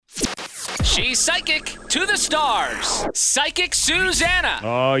She's psychic to the stars. Psychic Suzanna.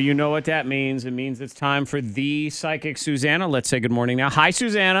 Oh, you know what that means. It means it's time for the Psychic Suzanna. Let's say good morning now. Hi,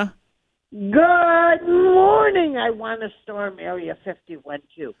 Suzanna. Good morning. I want to storm Area 51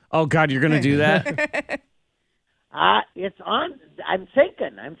 too. Oh, God, you're going to do that? It's on. I'm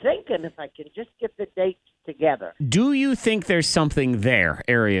thinking if I can just get the dates together. Do you think there's something there,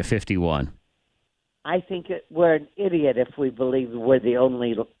 Area 51? I think we're an idiot if we believe we're the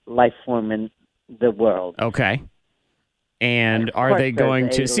only life form in the world. Okay. And Of are course they going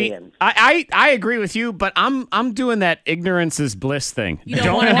there's to see? aliens. I agree with you, but I'm doing that ignorance is bliss thing. You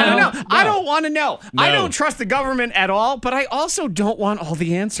don't wanna wanna know? know. I don't want to know. No. I don't trust the government at all, but I also don't want all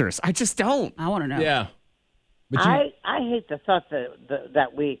the answers. I just don't. I want to know. Yeah. But I hate the thought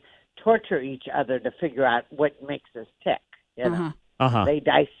that we torture each other to figure out what makes us tick. You know? Uh-huh. They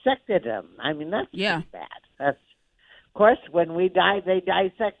dissected them. I mean, that's Yeah. pretty bad. Of course, when we die, they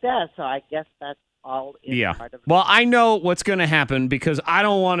dissect us. So I guess that's all Yeah. part of it. Well, I know what's going to happen because I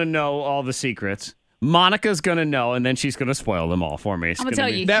don't want to know all the secrets. Monica's going to know, and then she's going to spoil them all for me. It's I'm going to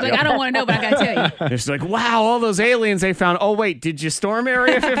gonna tell be- you. Like, I don't want to know, but I got to tell you. It's like, wow, all those aliens they found. Oh, wait, did you storm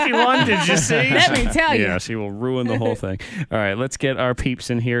Area 51? Did you see? Let me tell you. Yeah, she will ruin the whole thing. All right, let's get our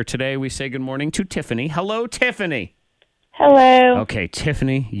peeps in here. Today, we say good morning to Tiffany. Hello, Tiffany. Hello. Okay,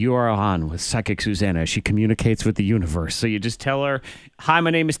 Tiffany, you are on with Psychic Suzanna. She communicates with the universe. So you just tell her, hi,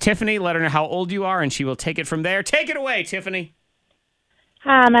 my name is Tiffany. Let her know how old you are, and she will take it from there. Take it away, Tiffany.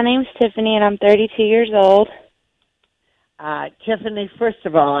 Hi, my name's Tiffany, and I'm 32 years old. Tiffany, first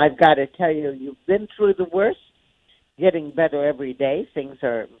of all, I've got to tell you, you've been through the worst, getting better every day. Things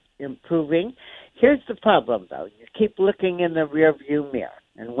are improving. Here's the problem, though. You keep looking in the rearview mirror,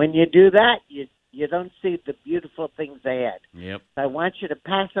 and when you do that, you don't see the beautiful things ahead. Yep. So I want you to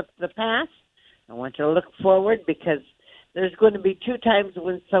pass up the past. I want you to look forward because there's going to be two times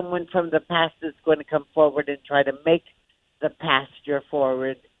when someone from the past is going to come forward and try to make the past your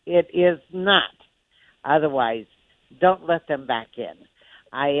forward. It is not. Otherwise, don't let them back in.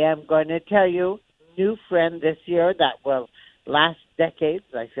 I am going to tell you, new friend this year that will last decades.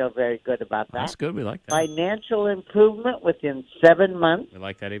 I feel very good about that. That's good. We like that. Financial improvement within 7 months. We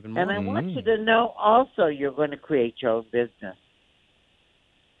like that even more. And I want you to know also you're going to create your own business.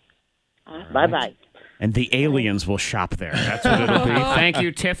 Bye-bye. And the aliens will shop there. That's what it'll be. Thank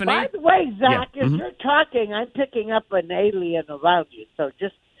you, Tiffany. By the way, Zach, Yeah. as you're talking, I'm picking up an alien around you. So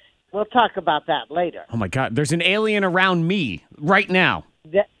we'll talk about that later. Oh, my God. There's an alien around me right now.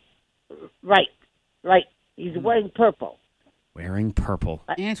 Right. He's wearing purple. Wearing purple.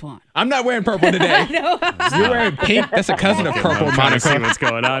 Antoine. I'm not wearing purple today. No. You're wearing pink. That's a cousin of purple, I'm trying to see Monica. what's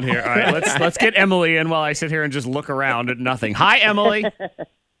going on here. All right, let's get Emily in while I sit here and just look around at nothing. Hi, Emily.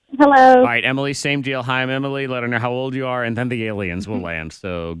 Hello. All right, Emily, same deal. Hi, I'm Emily. Let her know how old you are, and then the aliens will land.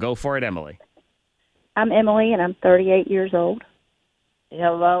 So go for it, Emily. I'm Emily, and I'm 38 years old.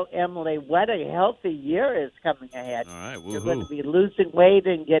 Hello, Emily. What a healthy year is coming ahead. All right, You're woohoo. going to be losing weight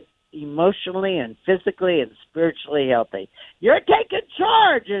and get emotionally and physically and spiritually healthy. You're taking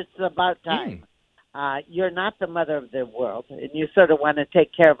charge. It's about time. You're not the mother of the world, and you sort of want to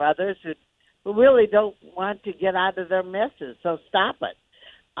take care of others who really don't want to get out of their messes. So stop it.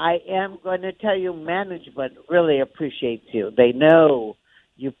 I am going to tell you, management really appreciates you. They know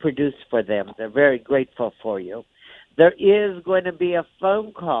you produce for them. They're very grateful for you. There is going to be a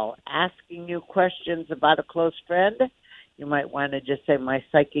phone call asking you questions about a close friend. You might want to just say, my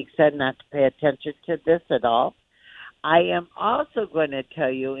psychic said not to pay attention to this at all. I am also going to tell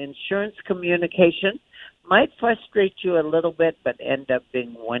you insurance communication might frustrate you a little bit, but end up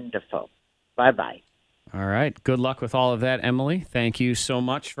being wonderful. Bye-bye. All right. Good luck with all of that, Emily. Thank you so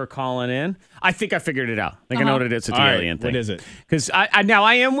much for calling in. I think I figured it out. I think I know what it is. It's the All right, alien thing. what is it? Because now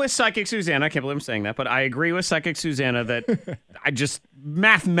I am with Psychic Suzanna. I can't believe I'm saying that, but I agree with Psychic Suzanna that I just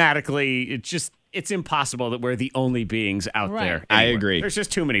mathematically, it's impossible that we're the only beings out Right. there. I anywhere. agree. There's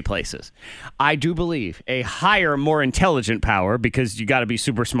just too many places. I do believe a higher, more intelligent power, because you got to be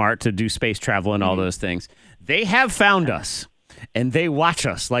super smart to do space travel and all those things. They have found us. And they watch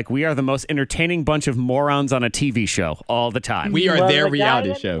us like we are the most entertaining bunch of morons on a TV show all the time. We are Well, their the reality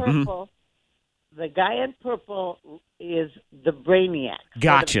guy in show. purple- The guy in purple is the Brainiac. sort of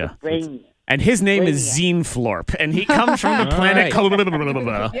Gotcha. the Brainiac. And his name is Brainiac. Xenflorp, and he comes from the planet.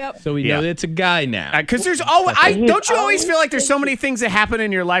 Yep. So we know that it's a guy now. Because there's He's don't you always always feel like there's so many things that happen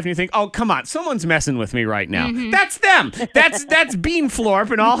in your life, and you think, oh, come on, someone's messing with me right now. That's them. That's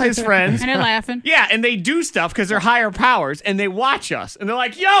Beanflorp and all his friends. And they're laughing. Yeah, and they do stuff because they're higher powers, and they watch us, and they're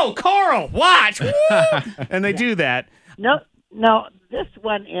like, yo, Coral, watch. Woo! And they do that. No, this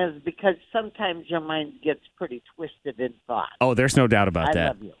one is because sometimes your mind gets pretty twisted in thought. Oh, there's no doubt about I that.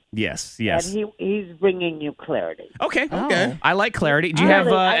 love you. Yes. And he's bringing you clarity. Okay. Okay. I like clarity. Do you have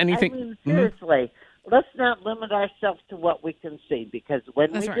anything? I mean, seriously, let's not limit ourselves to what we can see, because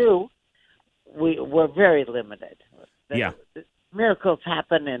when That's we right. do, we're very limited. Yeah. Miracles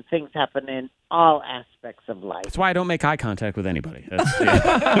happen and things happen in all aspects of life. That's why I don't make eye contact with anybody. It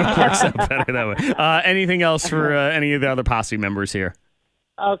works out better that way. Anything else for any of the other posse members here?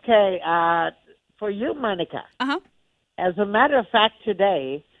 Okay, for you, Monica. Uh-huh. As a matter of fact,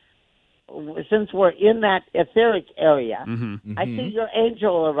 today, since we're in that etheric area, I see your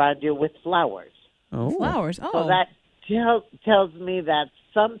angel around you with flowers. Oh. Flowers. Oh. So that tells me that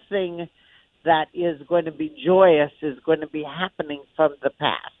something that is going to be joyous is going to be happening from the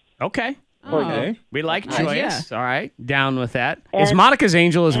past. Okay. for you. Okay. We like Nice, joyous. All right. Down with that. Is And- Monica's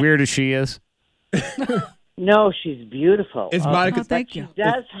angel as weird as she is? No, she's beautiful. Is Monica? Oh, thank you.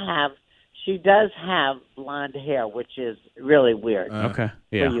 She does have blonde hair, which is really weird. Okay.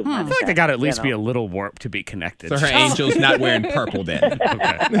 for Yeah. you, I feel Monica, like they got to at least you be know. a little warped to be connected. So her angel's not wearing purple then.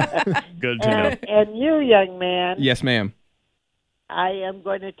 Okay. Good to know. And you, young man, Yes, ma'am. I am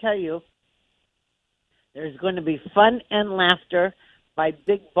going to tell you, there's going to be fun and laughter by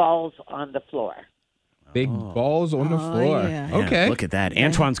big balls on the floor. Big balls on the Oh, floor. yeah. Okay. Yeah, look at that.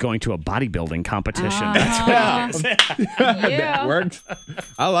 Antoine's going to a bodybuilding competition. Uh-huh. That's what it is. Yeah. That worked.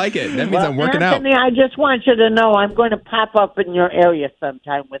 I like it. That means I'm working Anthony, I just want you to know I'm going to pop up in your area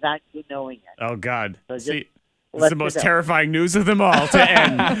sometime without you knowing it. Oh, God. So just See, this is let the it most go. terrifying news of them all to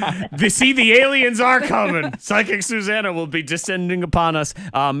end. The aliens are coming. Psychic Suzanna will be descending upon us.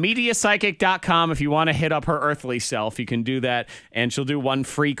 Mediapsychic.com. If you want to hit up her earthly self, you can do that. And she'll do one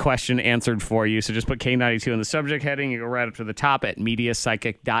free question answered for you. So just put K92 in the subject heading. You go right up to the top at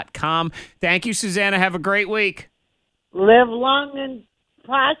mediapsychic.com. Thank you, Suzanna. Have a great week. Live long and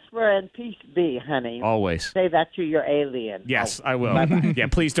prosper and peace be, honey. Always. Say that to your alien. Yes, I will. Yeah,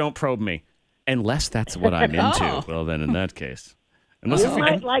 please don't probe me. Unless that's what I'm into. Oh. Well, then in that case. Unless You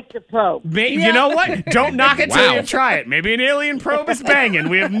might like to probe. You know what? Don't knock it till Wow. you try it. Maybe an alien probe is banging.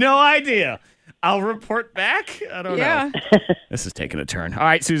 We have no idea. I'll report back. I don't Yeah. know. This is taking a turn. All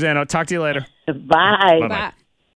right, Suzanne, I'll talk to you later. Bye. Bye-bye. Bye.